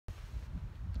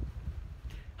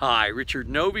Hi, Richard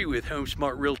Novy with Home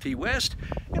Smart Realty West.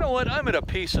 You know what, I'm at a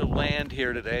piece of land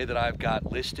here today that I've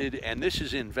got listed, and this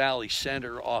is in Valley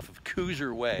Center off of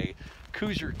Couser Way,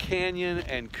 Couser Canyon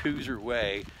and Couser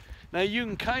Way. Now you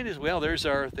can kind of, well, there's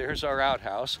our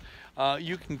outhouse.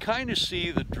 You can kind of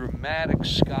see the dramatic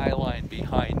skyline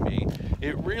behind me.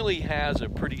 It really has a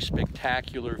pretty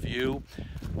spectacular view.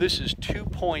 This is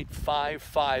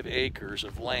 2.55 acres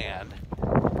of land.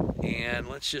 And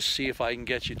let's just see if I can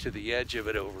get you to the edge of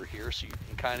it over here so you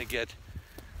can kind of get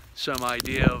some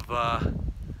idea of,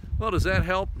 well, does that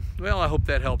help? Well, I hope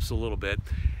that helps a little bit.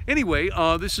 Anyway,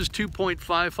 this is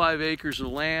 2.55 acres of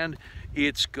land.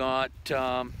 It's got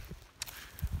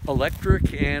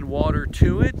electric and water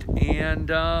to it, and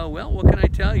well, what can I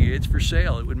tell you? It's for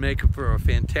sale. It would make for a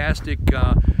fantastic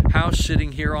house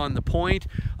sitting here on the point.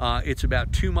 It's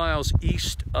about 2 miles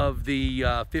east of the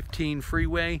 15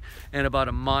 freeway and about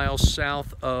a mile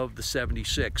south of the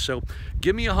 76. So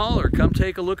give me a holler, come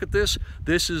take a look at this.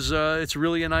 This is it's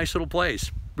really a nice little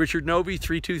place. Richard Novy,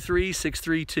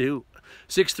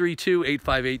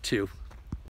 323-632-8582.